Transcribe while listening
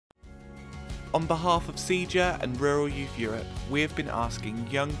On behalf of CEJA and Rural Youth Europe, we have been asking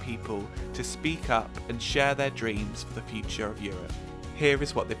young people to speak up and share their dreams for the future of Europe. Here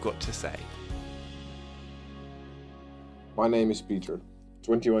is what they've got to say. My name is Peter,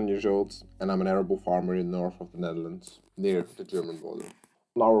 21 years old, and I'm an arable farmer in the north of the Netherlands, near the German border.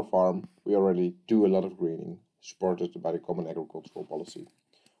 On our farm, we already do a lot of greening, supported by the Common Agricultural Policy.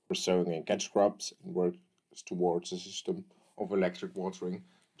 We're sowing in catch crops and work towards a system of electric watering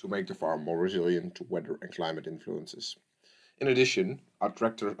to make the farm more resilient to weather and climate influences. In addition, our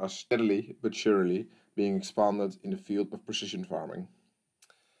tractors are steadily but surely being expanded in the field of precision farming.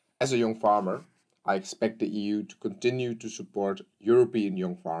 As a young farmer, I expect the EU to continue to support European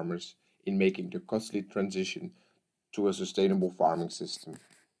young farmers in making the costly transition to a sustainable farming system.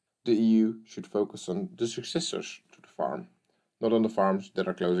 The EU should focus on the successors to the farm, not on the farms that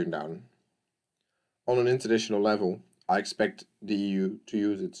are closing down. On an international level, I expect the EU to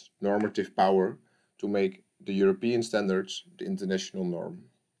use its normative power to make the European standards the international norm.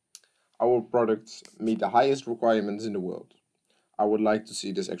 Our products meet the highest requirements in the world. I would like to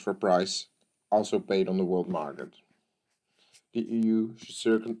see this extra price also paid on the world market. The EU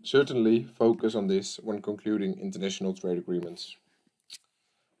should certainly focus on this when concluding international trade agreements.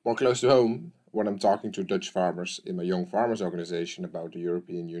 More close to home, when I'm talking to Dutch farmers in my Young Farmers organization about the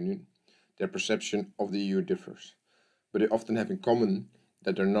European Union, their perception of the EU differs, but they often have in common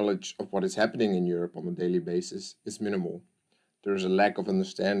that their knowledge of what is happening in Europe on a daily basis is minimal. There is a lack of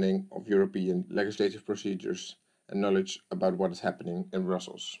understanding of European legislative procedures and knowledge about what is happening in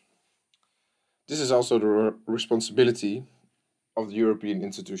Brussels. This is also the responsibility of the European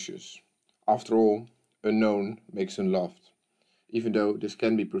institutions. After all, unknown makes unloved. Even though this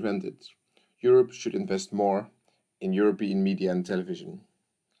can be prevented, Europe should invest more in European media and television.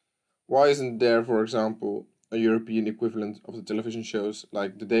 Why isn't there, for example, a European equivalent of the television shows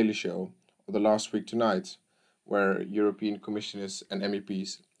like The Daily Show or The Last Week Tonight, where European commissioners and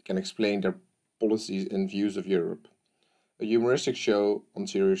MEPs can explain their policies and views of Europe? A humoristic show on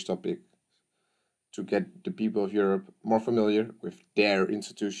serious topics to get the people of Europe more familiar with their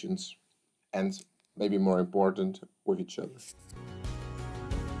institutions and, maybe more important, with each other.